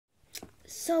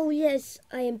So yes,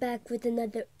 I am back with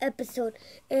another episode,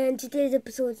 and today's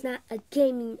episode is not a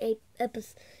gaming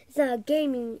episode. It's not a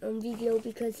gaming video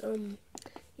because you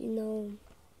know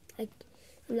I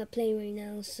I'm not playing right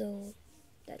now, so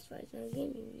that's why it's not a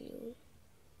gaming video.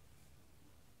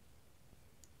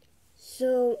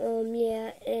 So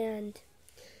yeah, and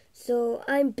so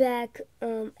I'm back.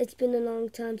 It's been a long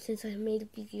time since I made a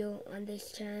video on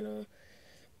this channel.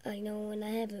 I know, and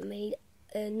I haven't made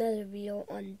another video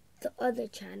on the other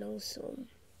channel, so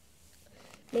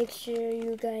make sure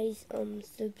you guys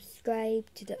subscribe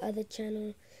to the other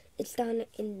channel. It's down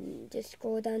in, just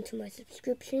scroll down to my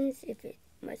subscriptions.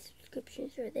 My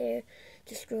subscriptions are there.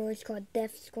 Just scroll. It's called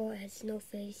Death Scroll. It has no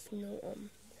face, no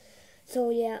So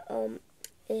yeah,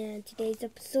 and today's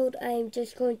episode, I am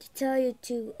just going to tell you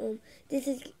to this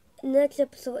is next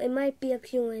episode. It might be a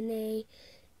Q&A,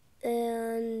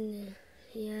 and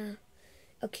yeah,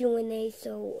 a Q&A.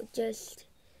 So just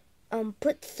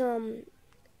put some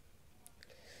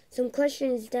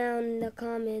questions down in the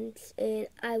comments and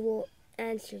I will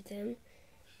answer them.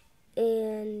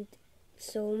 And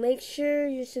so make sure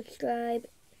you subscribe,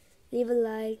 leave a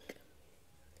like,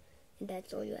 and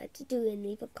that's all you have to do, and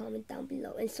leave a comment down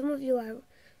below. And some of you are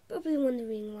probably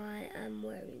wondering why I'm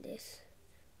wearing this.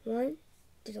 One,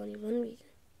 there's only one reason.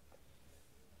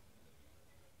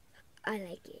 I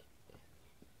like it.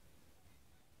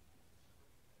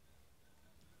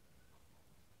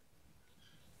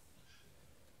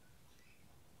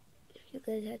 You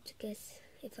guys have to guess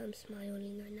if I'm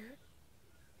smiling or not.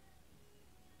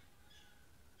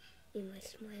 Am I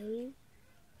smiling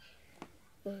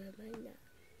or am I not?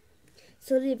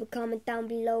 So leave a comment down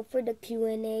below for the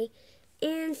Q&A,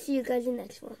 and see you guys in the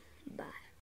next one. Bye.